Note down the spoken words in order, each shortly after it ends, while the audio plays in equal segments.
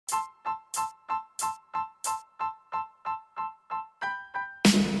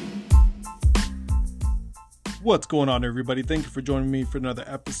What's going on, everybody? Thank you for joining me for another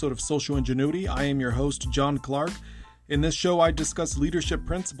episode of Social Ingenuity. I am your host, John Clark. In this show, I discuss leadership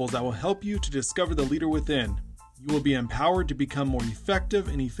principles that will help you to discover the leader within. You will be empowered to become more effective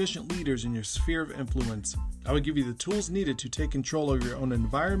and efficient leaders in your sphere of influence. I will give you the tools needed to take control of your own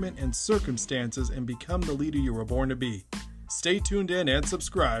environment and circumstances and become the leader you were born to be. Stay tuned in and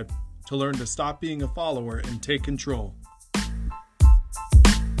subscribe to learn to stop being a follower and take control.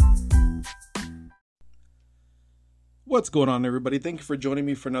 What's going on, everybody? Thank you for joining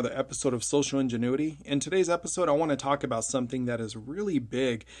me for another episode of Social Ingenuity. In today's episode, I want to talk about something that is really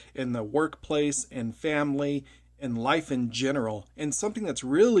big in the workplace and family and life in general, and something that's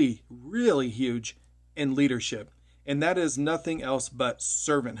really, really huge in leadership. And that is nothing else but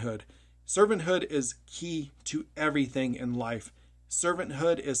servanthood. Servanthood is key to everything in life.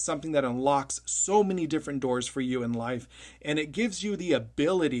 Servanthood is something that unlocks so many different doors for you in life, and it gives you the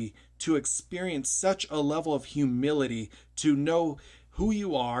ability to experience such a level of humility, to know who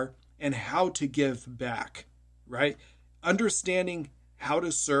you are and how to give back, right? Understanding how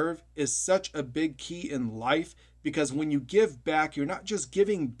to serve is such a big key in life, because when you give back, you're not just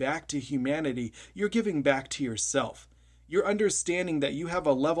giving back to humanity, you're giving back to yourself. You're understanding that you have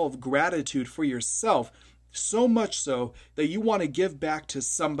a level of gratitude for yourself, so much so that you want to give back to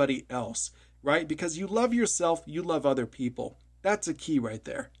somebody else, right? Because you love yourself, you love other people. That's a key right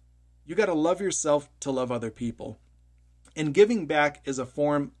there. You got to love yourself to love other people. And giving back is a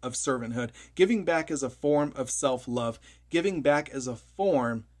form of servanthood. Giving back is a form of self-love. Giving back is a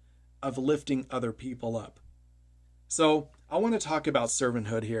form of lifting other people up. So I want to talk about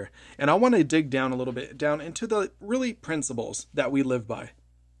servanthood here. And I want to dig down a little bit down into the really principles that we live by.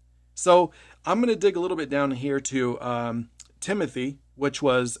 So I'm going to dig a little bit down here to Timothy, which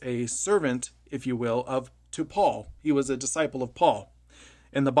was a servant, if you will, to Paul. He was a disciple of Paul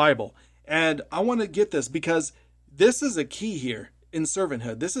in the Bible. And I want to get this because this is a key here in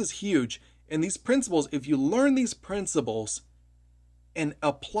servanthood. This is huge. And these principles, if you learn these principles and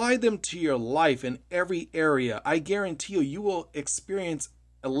apply them to your life in every area, I guarantee you, you will experience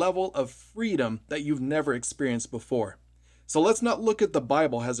a level of freedom that you've never experienced before. So let's not look at the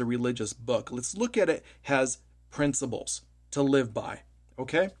Bible as a religious book. Let's look at it as principles to live by.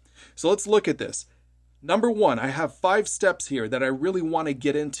 Okay? So let's look at this. Number one, I have 5 steps here that I really want to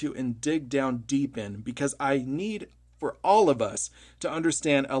get into and dig down deep in, because I need for all of us to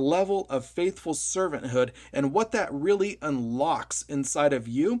understand a level of faithful servanthood and what that really unlocks inside of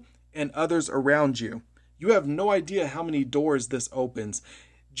you and others around you. You have no idea how many doors this opens.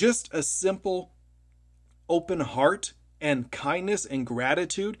 Just a simple open heart and kindness and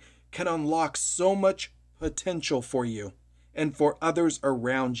gratitude can unlock so much potential for you and for others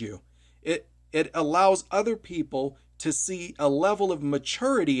around you. It allows other people to see a level of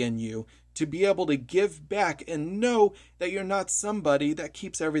maturity in you, to be able to give back and know that you're not somebody that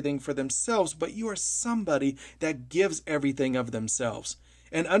keeps everything for themselves, but you are somebody that gives everything of themselves.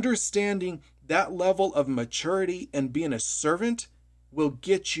 And understanding that level of maturity and being a servant will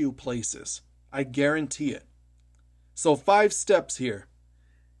get you places. I guarantee it. So 5 steps here.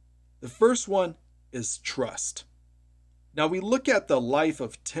 The first one is trust. Now we look at the life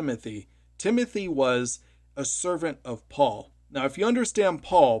of Timothy. Timothy was a servant of Paul. Now, if you understand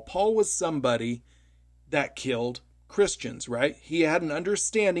Paul was somebody that killed Christians, right? He had an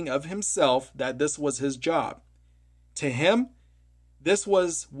understanding of himself that this was his job. To him, this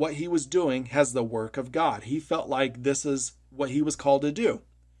was what he was doing as the work of God. He felt like this is what he was called to do.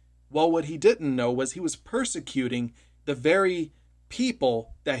 Well, what he didn't know was he was persecuting the very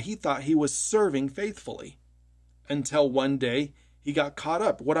people that he thought he was serving faithfully, until one day he got caught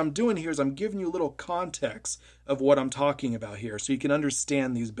up. What I'm doing here is I'm giving you a little context of what I'm talking about here so you can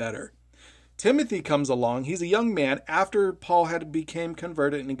understand these better. Timothy comes along. He's a young man after Paul had became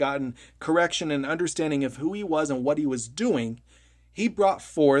converted and gotten correction and understanding of who he was and what he was doing. He brought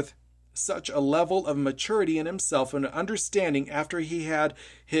forth such a level of maturity in himself and understanding after he had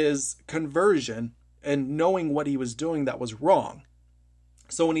his conversion and knowing what he was doing that was wrong.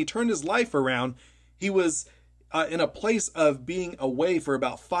 So when he turned his life around, he was in a place of being away for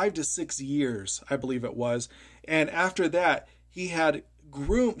about 5 to 6 years, I believe it was. And after that, he had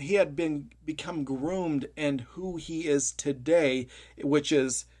become groomed in who he is today, which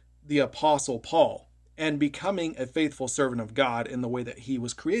is the Apostle Paul, and becoming a faithful servant of God in the way that he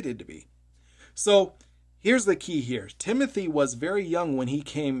was created to be. So here's the key here. Timothy was very young when he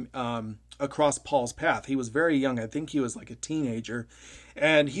came across Paul's path. He was very young. I think he was like a teenager.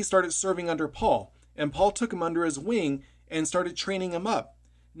 And he started serving under Paul. And Paul took him under his wing and started training him up.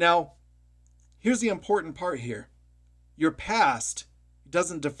 Now, here's the important part here. Your past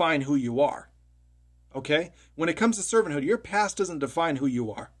doesn't define who you are. Okay? When it comes to servanthood, your past doesn't define who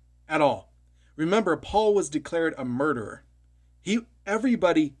you are at all. Remember, Paul was declared a murderer.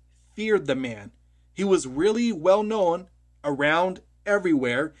 Everybody feared the man. He was really well known around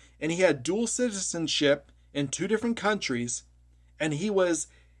everywhere, and he had dual citizenship in 2 different countries, and he was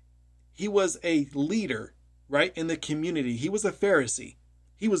a leader, right, in the community. He was a Pharisee.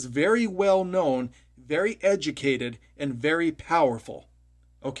 He was very well known, very educated, and very powerful.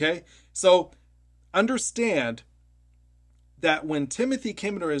 Okay? So understand that when Timothy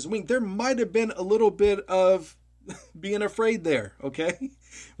came under his wing, there might have been a little bit of being afraid there, okay?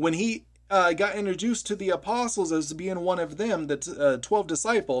 When he got introduced to the apostles as being one of them, the 12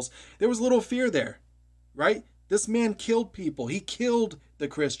 disciples, there was a little fear there, right? This man killed people. He killed the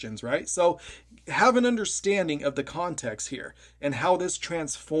Christians, right? So have an understanding of the context here and how this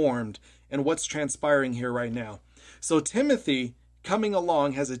transformed and what's transpiring here right now. So Timothy, coming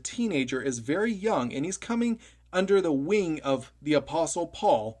along as a teenager, is very young, and he's coming under the wing of the Apostle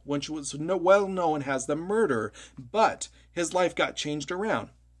Paul, which was well known as the murderer, but his life got changed around.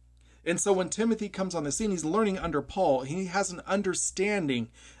 And so when Timothy comes on the scene, he's learning under Paul. He has an understanding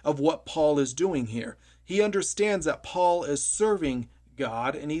of what Paul is doing here. He understands that Paul is serving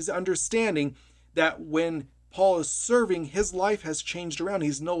God, and he's understanding that when Paul is serving, his life has changed around.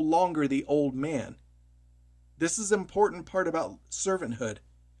 He's no longer the old man. This is an important part about servanthood.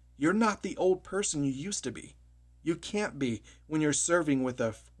 You're not the old person you used to be. You can't be when you're serving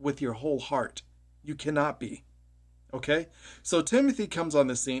with your whole heart. You cannot be. Okay? So Timothy comes on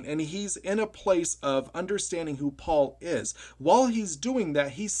the scene, and he's in a place of understanding who Paul is. While he's doing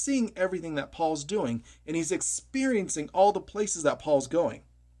that, he's seeing everything that Paul's doing, and he's experiencing all the places that Paul's going.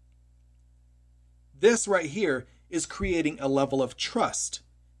 This right here is creating a level of trust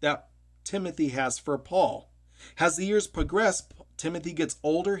that Timothy has for Paul. As the years progress, Timothy gets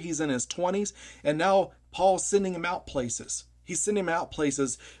older. He's in his 20s, and now Paul's sending him out places. He's sending him out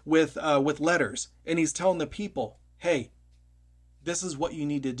places with letters, and he's telling the people, hey, this is what you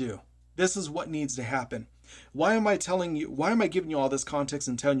need to do. This is what needs to happen. Why am I giving you all this context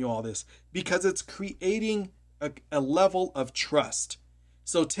and telling you all this? Because it's creating a level of trust.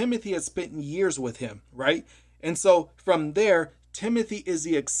 So Timothy has spent years with him, right? And so from there, Timothy is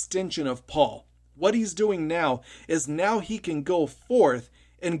the extension of Paul. What he's doing now is now he can go forth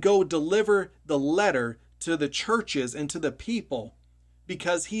and go deliver the letter to the churches and to the people,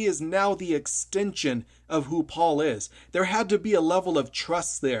 because he is now the extension of who Paul is. There had to be a level of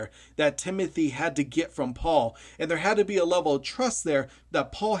trust there that Timothy had to get from Paul, and there had to be a level of trust there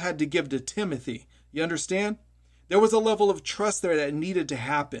that Paul had to give to Timothy. You understand? There was a level of trust there that needed to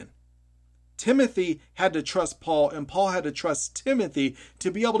happen. Timothy had to trust Paul, and Paul had to trust Timothy to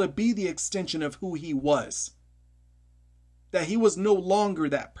be able to be the extension of who he was. That he was no longer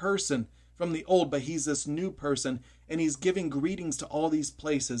that person from the old, but he's this new person, and he's giving greetings to all these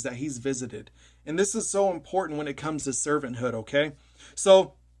places that he's visited. And this is so important when it comes to servanthood, okay?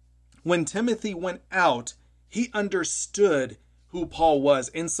 So when Timothy went out, he understood who Paul was.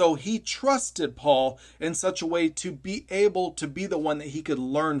 And so he trusted Paul in such a way to be able to be the one that he could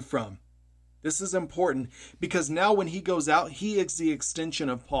learn from. This is important because now when he goes out, he is the extension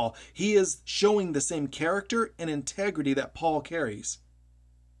of Paul. He is showing the same character and integrity that Paul carries.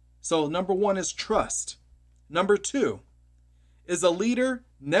 So number 1 is trust. Number 2 is a leader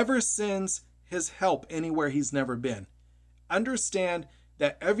never sends his help anywhere he's never been. Understand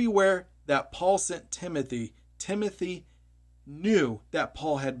that everywhere that Paul sent Timothy, Timothy knew that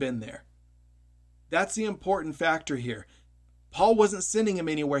Paul had been there. That's the important factor here. Paul wasn't sending him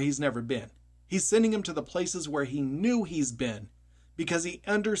anywhere he's never been. He's sending him to the places where he knew he's been, because he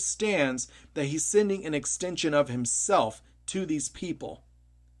understands that he's sending an extension of himself to these people.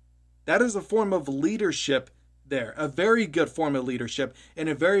 That is a form of leadership there, a very good form of leadership and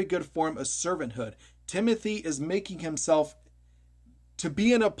a very good form of servanthood. Timothy is making himself to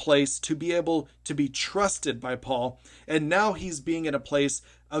be in a place to be able to be trusted by Paul, and now he's being in a place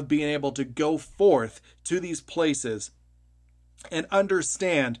of being able to go forth to these places and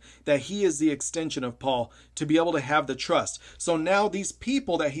understand that he is the extension of Paul to be able to have the trust. So now these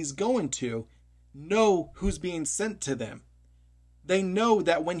people that he's going to know who's being sent to them. They know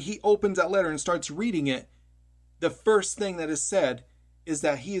that when he opens that letter and starts reading it, the first thing that is said is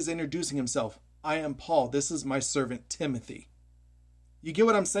that he is introducing himself. I am Paul. This is my servant Timothy. You get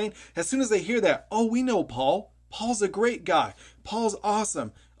what I'm saying? As soon as they hear that, oh, we know Paul. Paul's a great guy. Paul's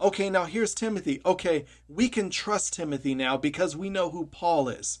awesome. Okay, now here's Timothy. Okay, we can trust Timothy now because we know who Paul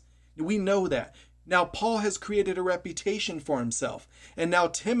is. We know that. Now Paul has created a reputation for himself. And now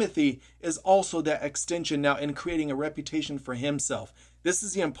Timothy is also that extension now in creating a reputation for himself. This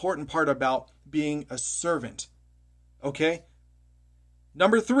is the important part about being a servant. Okay?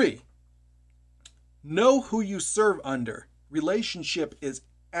 Number 3, know who you serve under. Relationship is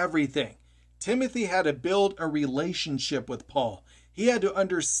everything. Timothy had to build a relationship with Paul. He had to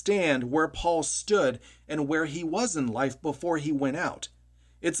understand where Paul stood and where he was in life before he went out.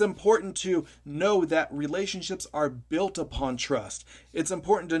 It's important to know that relationships are built upon trust. It's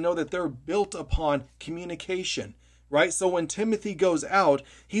important to know that they're built upon communication, right? So when Timothy goes out,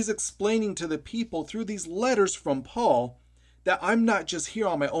 he's explaining to the people through these letters from Paul that I'm not just here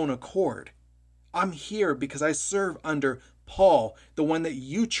on my own accord. I'm here because I serve under Paul, the one that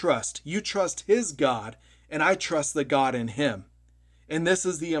you trust. You trust his God, and I trust the God in him. And this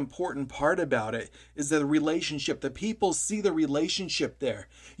is the important part about it, is the relationship. The people see the relationship there.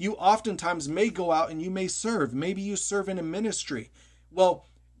 You oftentimes may go out and you may serve. Maybe you serve in a ministry. Well,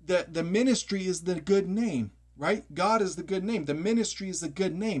 the ministry is the good name, right? God is the good name. The ministry is the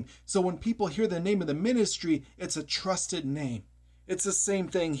good name. So when people hear the name of the ministry, it's a trusted name. It's the same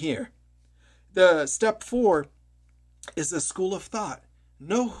thing here. The step 4 is the school of thought.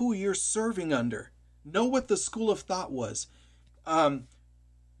 Know who you're serving under. Know what the school of thought was.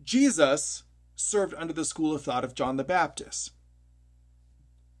 Jesus served under the school of thought of John the Baptist.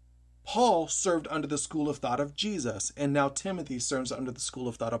 Paul served under the school of thought of Jesus, and now Timothy serves under the school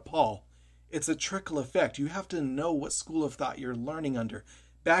of thought of Paul. It's a trickle effect. You have to know what school of thought you're learning under.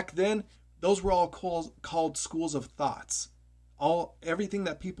 Back then, those were all called schools of thoughts. Everything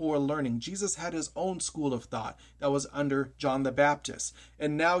that people were learning. Jesus had his own school of thought that was under John the Baptist.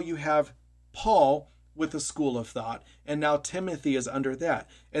 And now you have Paul with a school of thought, and now Timothy is under that.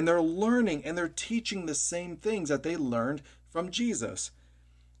 And they're learning and they're teaching the same things that they learned from Jesus.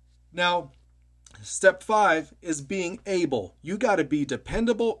 Now, step 5 is being able. You got to be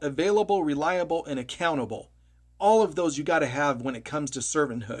dependable, available, reliable, and accountable. All of those you got to have when it comes to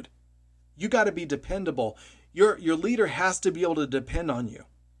servanthood. You got to be dependable. Your leader has to be able to depend on you.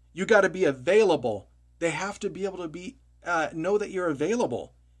 You got to be available. They have to be able to know that you're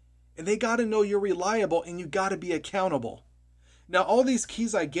available. And they got to know you're reliable, and you got to be accountable. Now, all these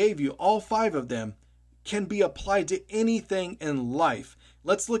keys I gave you, all 5 of them, can be applied to anything in life.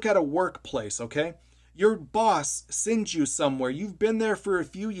 Let's look at a workplace, okay? Your boss sends you somewhere. You've been there for a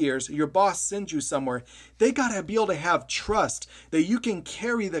few years. Your boss sends you somewhere. They got to be able to have trust that you can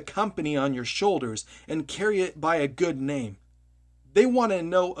carry the company on your shoulders and carry it by a good name. They want to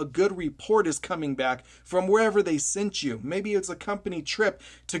know a good report is coming back from wherever they sent you. Maybe it's a company trip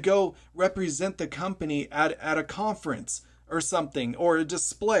to go represent the company at a conference or something, or a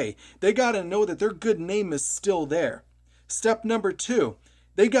display. They got to know that their good name is still there. Step number 2,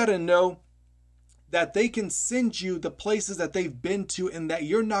 they got to know that they can send you the places that they've been to and that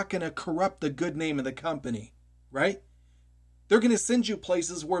you're not going to corrupt the good name of the company, right? They're going to send you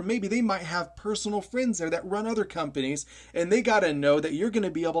places where maybe they might have personal friends there that run other companies, and they got to know that you're going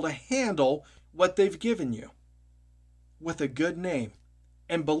to be able to handle what they've given you with a good name.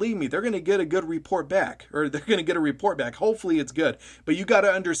 And believe me, they're going to get a good report back, or they're going to get a report back. Hopefully it's good. But you got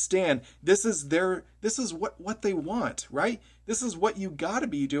to understand, this is what they want, right? This is what you got to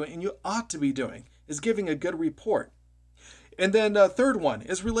be doing, and you ought to be doing, is giving a good report. And then third one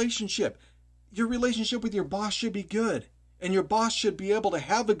is relationship. Your relationship with your boss should be good. And your boss should be able to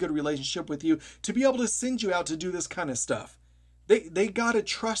have a good relationship with you to be able to send you out to do this kind of stuff. They got to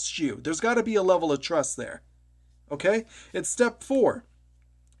trust you. There's got to be a level of trust there. Okay? It's step 4.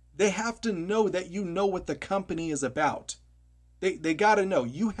 They have to know that you know what the company is about. They got to know.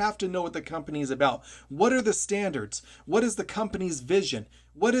 You have to know what the company is about. What are the standards? What is the company's vision?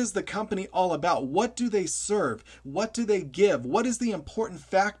 What is the company all about? What do they serve? What do they give? What is the important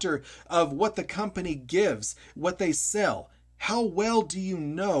factor of what the company gives, what they sell? How well do you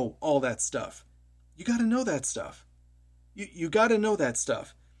know all that stuff? You got to know that stuff. You got to know that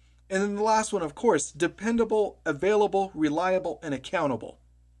stuff. And then the last one, of course, dependable, available, reliable, and accountable.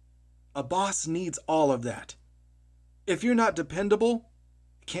 A boss needs all of that. If you're not dependable,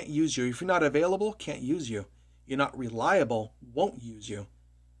 can't use you. If you're not available, can't use you. You're not reliable, won't use you.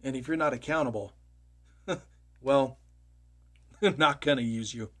 And if you're not accountable, well, they're not going to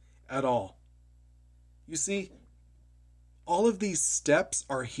use you at all. You see, all of these steps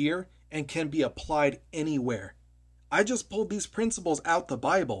are here and can be applied anywhere. I just pulled these principles out the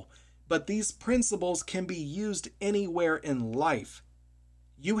Bible, but these principles can be used anywhere in life.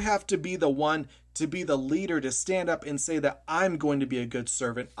 You have to be the one to be the leader, to stand up and say that I'm going to be a good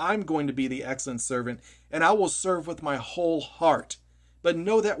servant. I'm going to be the excellent servant, and I will serve with my whole heart. But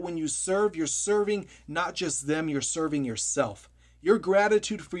know that when you serve, you're serving not just them, you're serving yourself. Your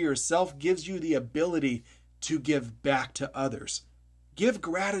gratitude for yourself gives you the ability to give back to others. Give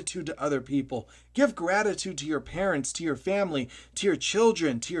gratitude to other people. Give gratitude to your parents, to your family, to your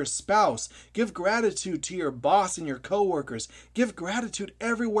children, to your spouse. Give gratitude to your boss and your coworkers. Give gratitude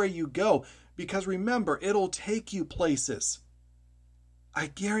everywhere you go, because remember, it'll take you places. I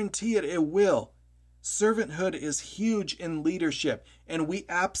guarantee it will. Servanthood is huge in leadership, and we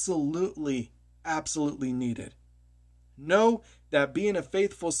absolutely need it. Know that being a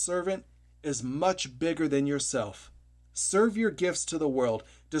faithful servant is much bigger than yourself. Serve your gifts to the world.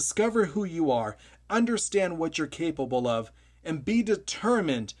 Discover who you are. Understand what you're capable of. And be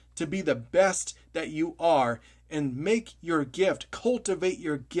determined to be the best that you are. And make your gift, cultivate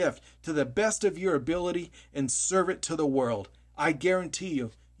your gift to the best of your ability and serve it to the world. I guarantee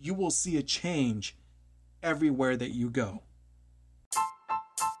you, you will see a change everywhere that you go.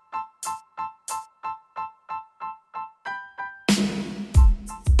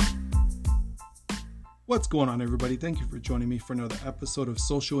 What's going on, everybody? Thank you for joining me for another episode of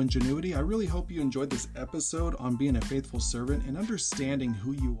Social Ingenuity. I really hope you enjoyed this episode on being a faithful servant and understanding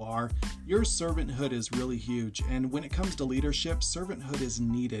who you are. Your servanthood is really huge, and when it comes to leadership, servanthood is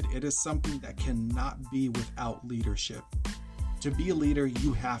needed. It is something that cannot be without leadership. To be a leader,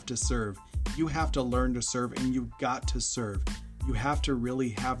 you have to serve. You have to learn to serve, and you've got to serve. You have to really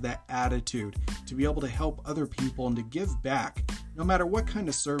have that attitude to be able to help other people and to give back. No matter what kind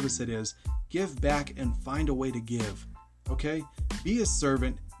of service it is, give back and find a way to give. Okay? Be a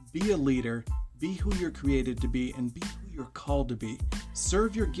servant, be a leader, be who you're created to be, and be who you're called to be.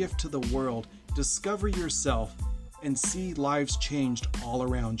 Serve your gift to the world, discover yourself, and see lives changed all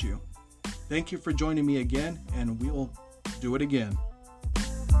around you. Thank you for joining me again, and we'll do it again.